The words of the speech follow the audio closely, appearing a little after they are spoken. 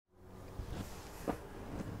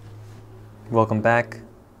Welcome back.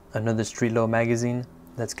 Another Streetlow Magazine.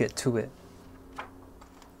 Let's get to it.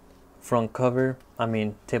 Front cover,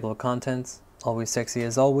 table of contents. Always sexy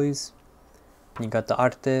as always. You got the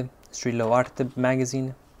Arte, Streetlow Arte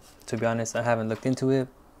magazine. To be honest, I haven't looked into it.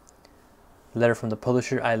 Letter from the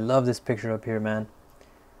publisher. I love this picture up here, man.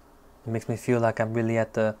 It makes me feel like I'm really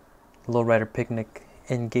at the lowrider picnic,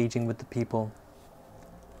 engaging with the people.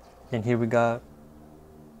 And here we got,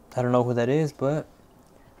 I don't know who that is, but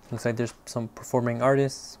looks like there's some performing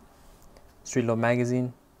artists. Streetlow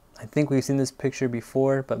Magazine. I think we've seen this picture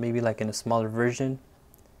before, but maybe like in a smaller version.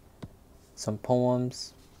 Some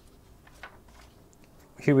poems.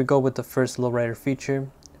 Here we go with the first lowrider feature,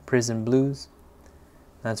 Prison Blues.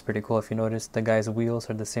 That's pretty cool. If you notice, the guy's wheels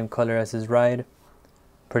are the same color as his ride.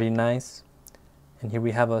 Pretty nice. And here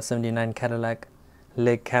we have a 79 Cadillac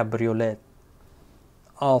Le Cabriolet.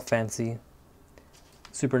 All fancy.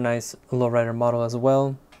 Super nice lowrider model as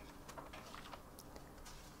well.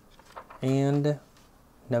 And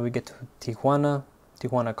now we get to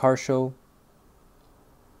Tijuana Car Show.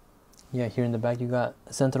 Yeah, here in the back you got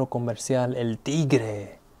Centro Comercial El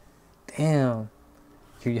Tigre. Damn.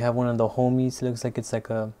 Here you have one of the homies. Looks like it's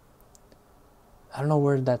like a, I don't know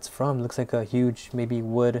where that's from. Looks like a huge maybe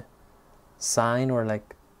wood sign, or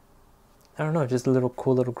like, I don't know, just a little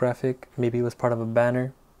cool little graphic. Maybe it was part of a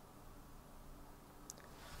banner.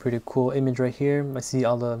 Pretty cool image right here. I see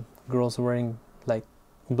all the girls wearing like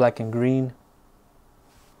black and green.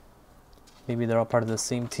 Maybe they're all part of the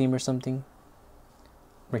same team or something.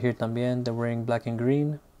 Right here también, they're wearing black and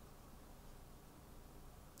green.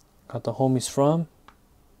 Got the homies from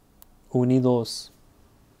Unidos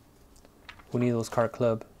Car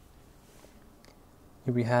Club.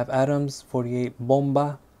 Here we have Adams 48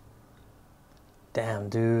 Bomba. Damn,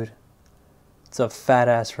 dude, it's a fat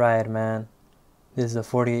ass ride, man. This is a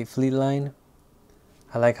 48 Fleet Line.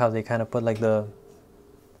 I like how they kind of put like the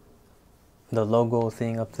logo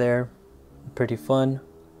thing up there. Pretty fun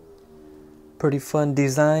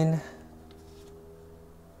design.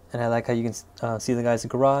 And I like how you can see the guy's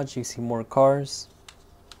garage. You see more cars.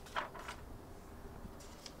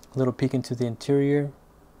 A little peek into the interior.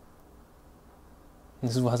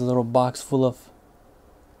 This has a little box full of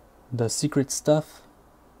the secret stuff.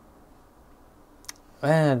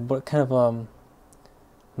 Man, what kind of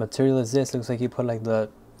material is this? Looks like he put like the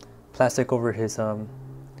plastic over his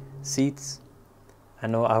seats. I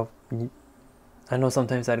know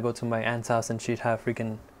sometimes I'd go to my aunt's house and she'd have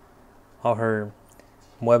freaking all her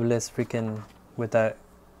muebles freaking with that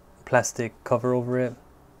plastic cover over it.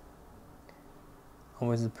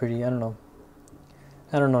 Always pretty, I don't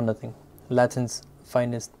know nothing. Latin's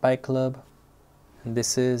finest bike club. And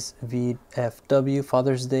this is VFW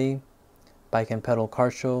Father's Day Bike and Pedal Car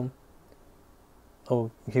Show. Oh,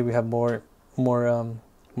 here we have more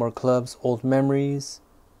clubs. Old Memories,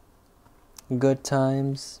 Good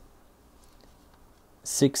Times,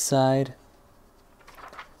 Six Side.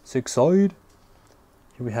 Here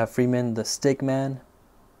we have Freeman the Stick Man,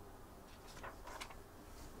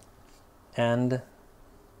 and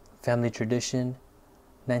Family Tradition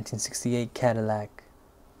 1968 Cadillac.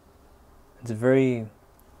 It's a very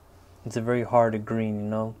hard green, you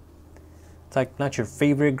know. It's like not your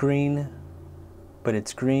favorite green, but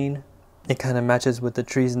it's green. It kind of matches with the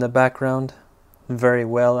trees in the background very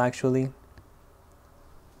well, actually.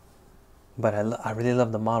 But I really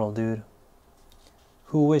love the model, dude.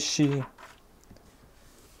 Who is she?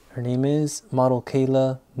 Her name is Model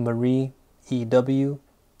Kayla Marie EW,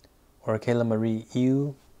 or Kayla Marie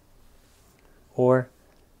EU, or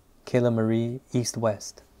Kayla Marie East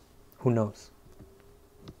West. Who knows?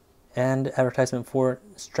 And advertisement for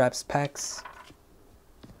Straps Packs,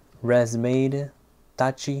 Res Made,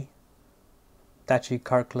 Tachi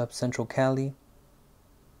Car Club Central Cali.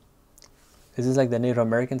 Is this like the Native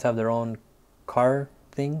Americans have their own car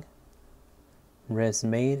thing? Res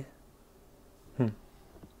Made. You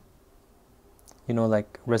know,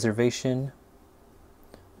 like reservation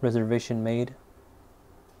made.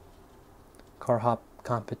 Car hop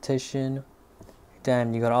competition.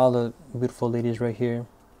 Damn, you got all the beautiful ladies right here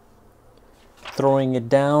throwing it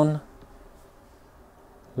down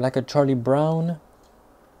like a Charlie Brown.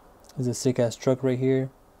 There's a sick ass truck right here.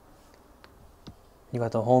 You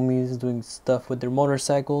got the homies doing stuff with their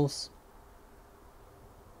motorcycles.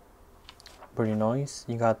 Pretty nice.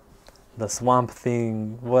 You got the Swamp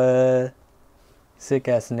Thing. What? Sick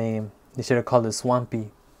ass name. They should have called it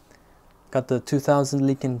Swampy. Got the 2000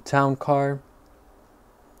 Lincoln Town Car.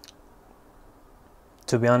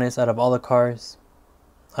 To be honest, out of all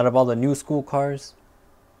the new school cars,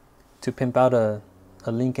 to pimp out a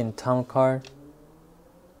Lincoln Town Car,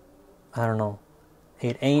 I don't know.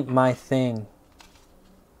 It ain't my thing.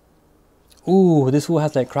 Ooh, this one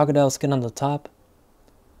has like crocodile skin on the top.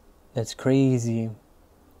 That's crazy.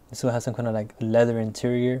 This one has some kind of like leather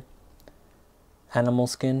interior. Animal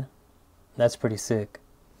skin. That's pretty sick.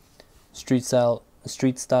 Street style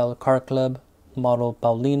car club. Model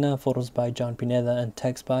Paulina. Photos by John Pineda and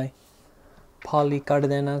text by Polly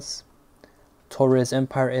Cardenas. Torres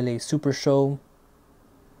Empire LA Super Show.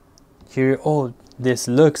 Here, oh, this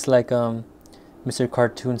looks like Mr.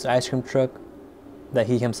 Cartoon's ice cream truck that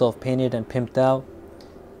he himself painted and pimped out.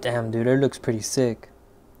 Damn, dude, it looks pretty sick.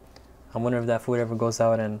 I wonder if that food ever goes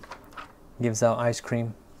out and gives out ice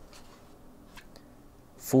cream.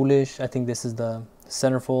 Foolish, I think this is the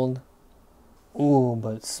centerfold. Ooh,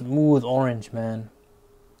 but smooth orange, man.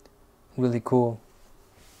 Really cool.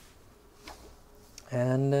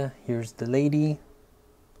 And here's the lady.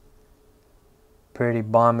 Pretty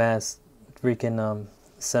bomb-ass freaking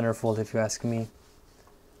centerfold, if you ask me.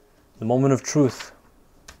 The moment of truth.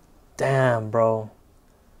 Damn, bro.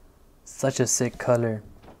 Such a sick color.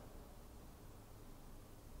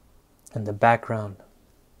 And the background.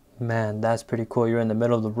 Man, that's pretty cool. You're in the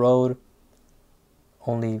middle of the road.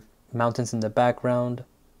 Only mountains in the background.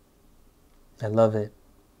 I love it.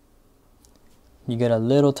 You get a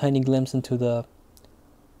little tiny glimpse into the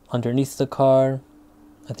underneath the car.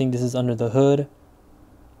 I think this is under the hood.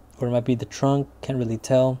 Or it might be the trunk. Can't really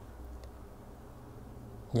tell.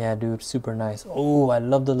 Yeah, dude, super nice. Oh, I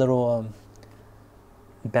love the little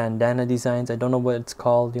bandana designs. I don't know what it's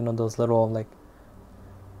called. You know, those little like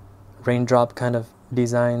raindrop kind of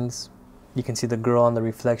designs. You can see the girl on the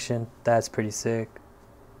reflection. That's pretty sick.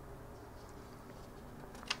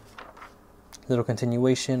 Little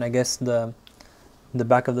continuation. I guess the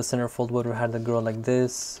back of the centerfold would have had the girl like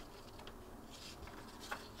this.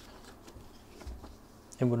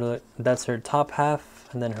 It would, that's her top half,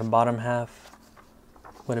 and then her bottom half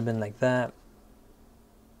would have been like that.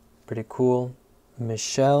 Pretty cool.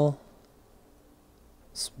 Michelle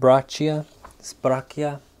Sbraccia.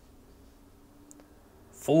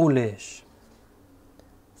 Foolish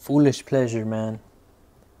pleasure, man.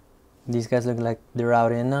 These guys look like they're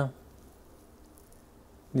out in.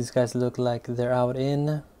 These guys look like they're out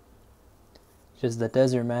in just the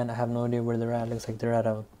desert, man. I have no idea where they're at. Looks like they're at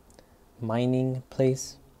a mining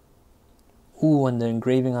place. Ooh, and the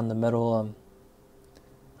engraving on the metal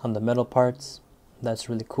parts. That's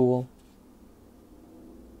really cool.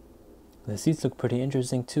 The seats look pretty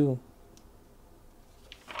interesting too.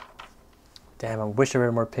 Damn, I wish there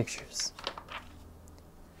were more pictures.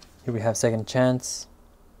 Here we have Second Chance.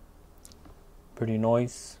 Pretty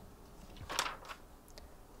nice.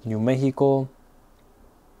 New Mexico.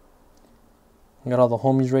 Got all the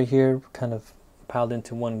homies right here, kind of piled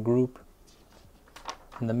into one group.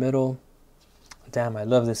 In the middle. Damn, I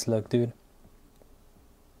love this look, dude.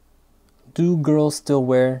 Do girls still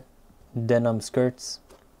wear denim skirts?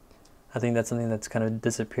 I think that's something that's kind of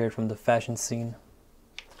disappeared from the fashion scene.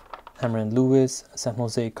 Hammer and Lewis, San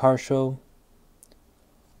Jose Car Show.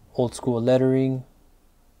 Old school lettering.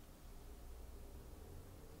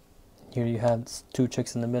 Here you have two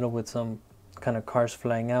chicks in the middle with some kind of cars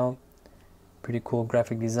flying out. Pretty cool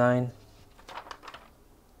graphic design.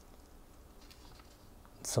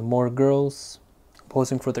 Some more girls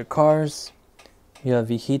posing for their cars. You have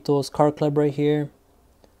Viejitos Car Club right here.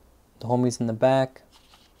 The homies in the back.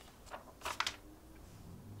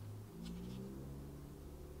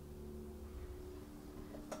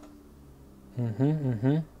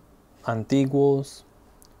 Antiguos.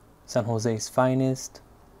 San Jose's finest.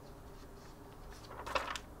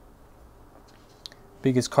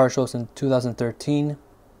 Biggest car shows in 2013.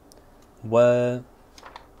 What?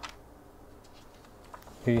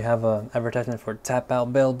 Here you have an advertisement for tap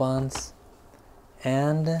out bail bonds.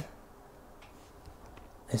 And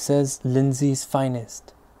it says Lindsay's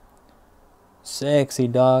finest. Sexy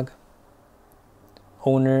dog.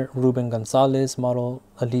 Owner Ruben Gonzalez. Model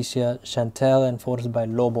Alicia Chantel. And photos by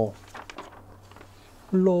Lobo.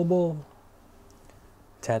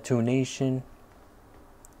 Tattoo Nation.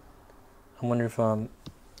 I wonder if I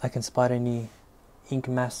can spot any Ink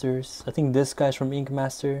Masters. I think this guy's from Ink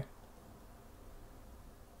Master.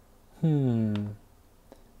 Anyone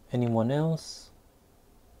else?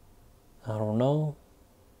 I don't know.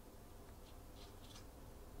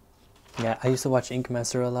 Yeah, I used to watch Ink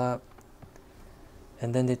Master a lot.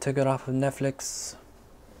 And then they took it off of Netflix.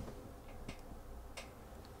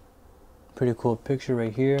 Pretty cool picture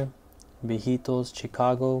right here. Viejitos,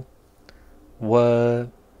 Chicago. What?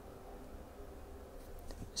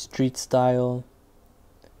 Street style.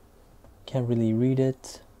 Can't really read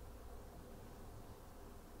it.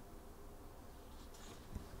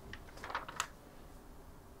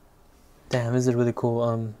 Damn, this is a really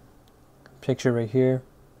cool picture right here.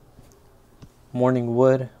 Morning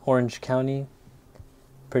Wood, Orange County.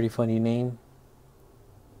 Pretty funny name.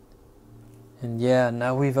 And yeah,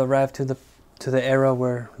 now we've arrived to the era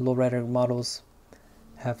where lowrider models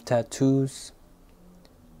have tattoos.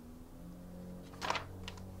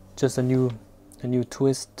 Just a new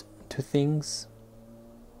twist to things.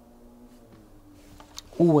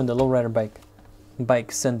 Ooh, and the lowrider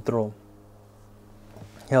bike Centro.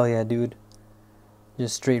 Hell yeah, dude.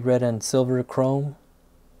 Just straight red and silver chrome.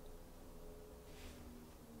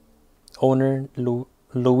 Owner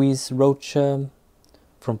Luis Rocha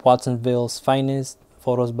from Watsonville's finest.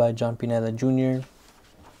 Photos by John Pineda Jr.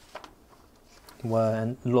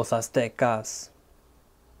 And Los Aztecas.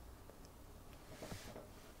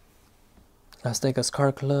 Aztecas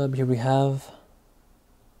Car Club. Here we have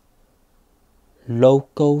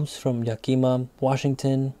Locos from Yakima,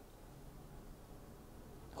 Washington.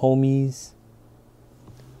 Homies.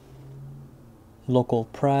 Local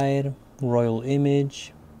Pride. Royal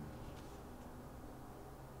Image.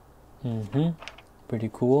 Pretty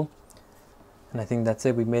cool. And I think that's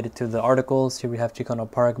it. We made it to the articles. Here we have Chicano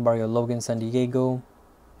Park Barrio Logan, San Diego.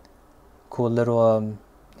 Cool little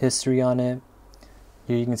history on it.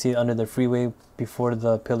 Here you can see it under the freeway before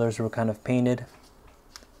the pillars were kind of painted.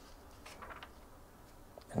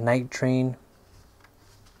 A night train.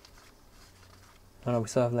 I don't know, we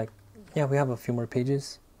still have we have a few more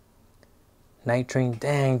pages. Night train.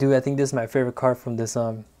 Dang, dude, I think this is my favorite car from this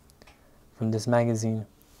magazine.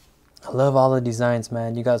 I love all the designs,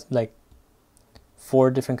 man. You got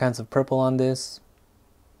 4 different kinds of purple on this.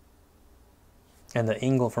 And the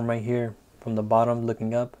angle from right here, from the bottom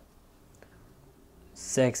looking up.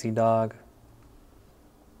 Sexy, dog.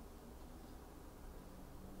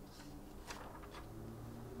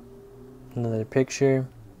 Another picture.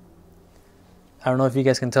 I don't know if you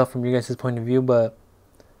guys can tell from your guys' point of view, but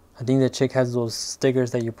I think the chick has those stickers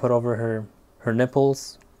that you put over her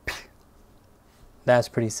nipples. That's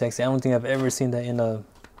pretty sexy. I don't think I've ever seen that in a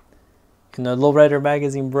lowrider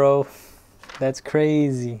magazine, bro. That's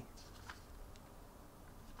crazy.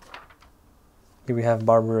 Here we have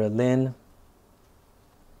Barbara Lynn.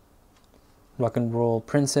 Rock and roll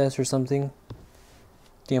princess or something.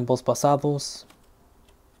 Tiempos pasados.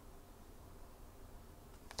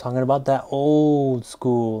 Talking about that old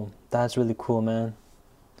school. That's really cool, man.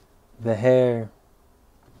 The hair.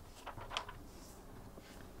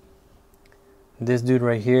 This dude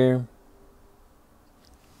right here,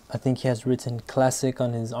 I think he has written classic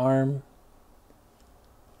on his arm.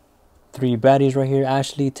 3 baddies right here,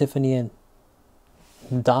 Ashley, Tiffany, and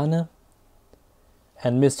Donna.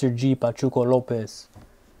 And Mr. G, Pachuco Lopez.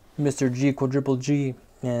 Mr. G, quadruple G.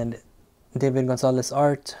 And David Gonzalez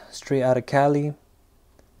Art, straight out of Cali.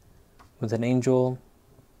 With an angel.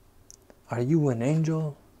 Are you an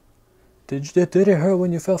angel? Did it hurt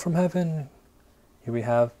when you fell from heaven? Here we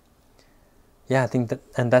have. Yeah, I think that,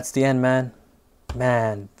 and that's the end, man.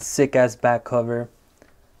 Man, sick ass back cover.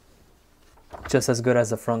 Just as good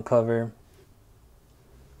as the front cover.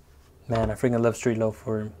 Man, I freaking love Streetlow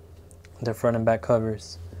for their front and back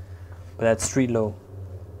covers. But that's Streetlow.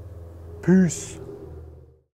 Peace.